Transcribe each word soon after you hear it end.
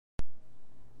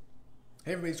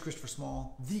Hey everybody, it's Christopher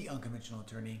Small, the unconventional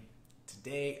attorney.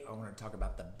 Today I want to talk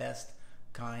about the best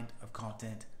kind of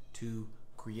content to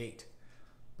create.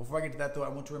 Before I get to that though, I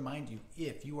want to remind you,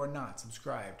 if you are not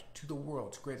subscribed to the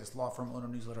world's greatest law firm owner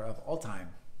newsletter of all time,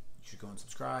 you should go and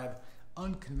subscribe,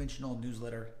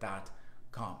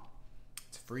 unconventionalnewsletter.com.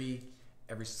 It's free.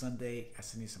 Every Sunday I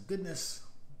send you some goodness.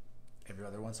 Every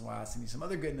other once in a while I send you some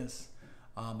other goodness.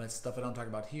 It's stuff I don't talk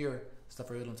about here,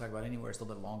 stuff I really don't talk about anywhere. It's a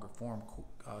little bit longer form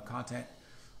content.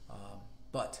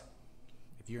 But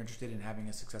if you're interested in having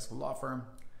a successful law firm,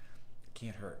 it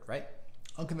can't hurt, right?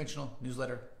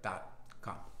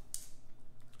 Unconventionalnewsletter.com.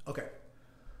 Okay,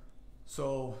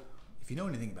 so if you know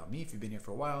anything about me, if you've been here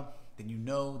for a while, then you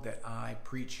know that I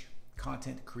preach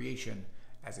content creation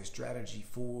as a strategy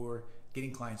for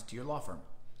getting clients to your law firm.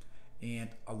 And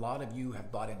a lot of you have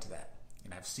bought into that,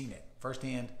 and I've seen it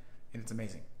firsthand, and it's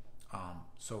amazing.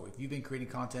 So if you've been creating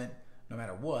content, no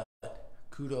matter what,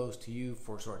 kudos to you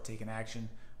for sort of taking action,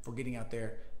 for getting out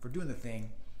there, for doing the thing,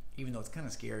 even though it's kind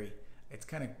of scary. It's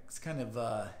kind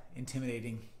of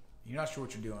intimidating. You're not sure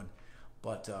what you're doing,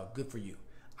 but good for you.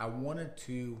 I wanted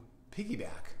to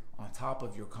piggyback on top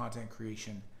of your content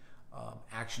creation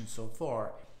action so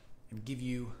far and give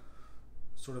you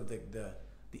sort of the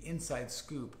inside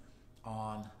scoop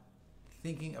on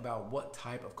thinking about what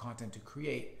type of content to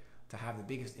create to have the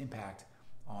biggest impact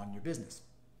on your business.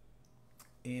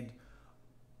 And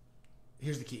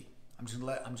here's the key. I'm just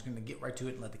gonna get right to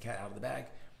it and let the cat out of the bag.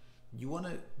 You want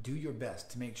to do your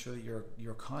best to make sure that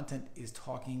your content is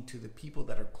talking to the people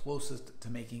that are closest to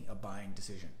making a buying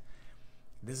decision.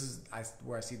 This is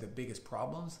where I see the biggest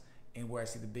problems and where I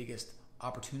see the biggest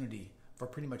opportunity for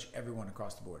pretty much everyone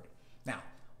across the board. Now,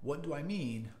 what do I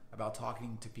mean about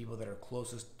talking to people that are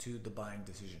closest to the buying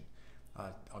decision?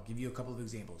 I'll give you a couple of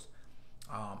examples.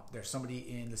 There's somebody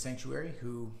in the sanctuary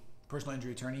personal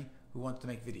injury attorney who wants to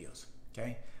make videos.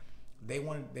 Okay,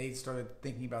 they started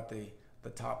thinking about the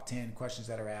top 10 questions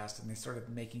that are asked, and they started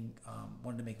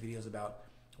wanted to make videos about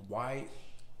why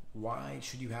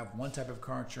should you have one type of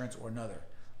car insurance or another?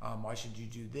 Why should you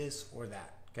do this or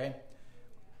that? Okay,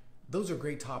 those are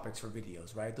great topics for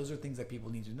videos, right? Those are things that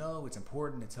people need to know. It's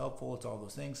important, it's helpful, it's all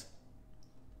those things.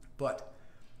 But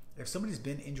if somebody's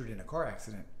been injured in a car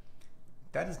accident,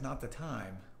 that is not the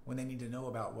time when they need to know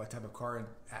about what type of car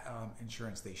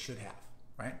insurance they should have,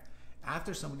 right?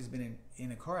 After somebody's been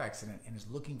in a car accident and is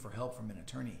looking for help from an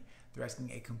attorney, they're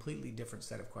asking a completely different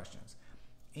set of questions.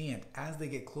 And as they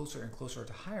get closer and closer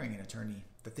to hiring an attorney,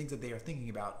 the things that they are thinking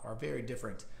about are very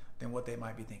different than what they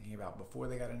might be thinking about before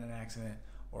they got in an accident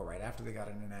or right after they got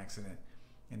in an accident.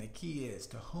 And the key is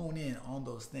to hone in on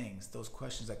those things, those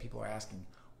questions that people are asking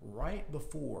right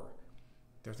before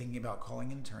they're thinking about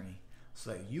calling an attorney,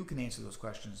 so that you can answer those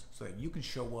questions, so that you can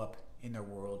show up in their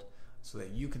world, so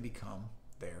that you can become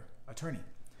their attorney.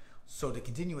 So to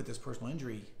continue with this personal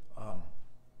injury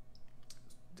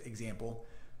example,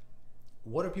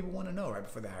 what do people want to know right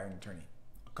before they hire an attorney?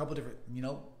 A couple different,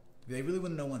 they really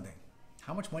want to know one thing.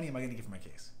 How much money am I going to get for my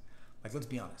case? Like, let's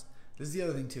be honest. This is the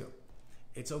other thing too.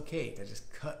 It's okay to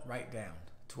just cut right down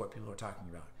to what people are talking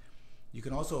about. You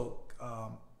can also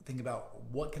think about,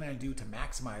 what can I do to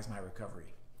maximize my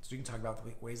recovery? So you can talk about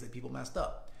the ways that people messed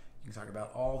up. You can talk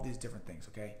about all of these different things,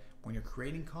 okay? When you're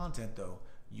creating content though,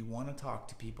 you want to talk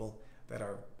to people that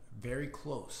are very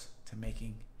close to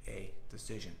making a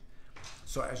decision.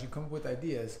 So as you come up with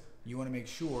ideas, you want to make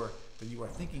sure that you are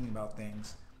thinking about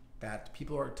things that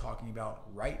people are talking about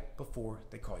right before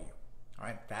they call you. All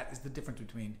right, that is the difference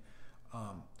between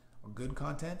good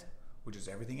content, which is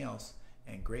everything else,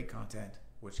 and great content,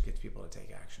 which gets people to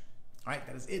take action. All right,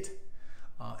 that is it.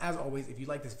 As always, if you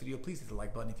like this video, please hit the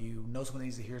like button. If you know someone that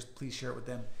needs to hear, please share it with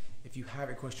them. If you have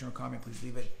a question or comment, please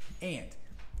leave it. And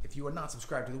if you are not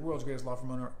subscribed to the world's greatest law firm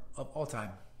owner of all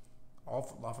time,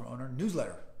 law firm owner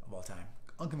newsletter of all time,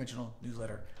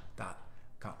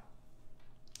 unconventionalnewsletter.com.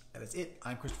 That is it.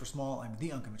 I'm Christopher Small. I'm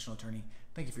the unconventional attorney.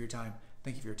 Thank you for your time.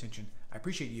 Thank you for your attention. I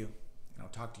appreciate you, and I'll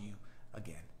talk to you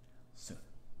again soon.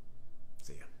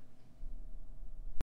 See ya.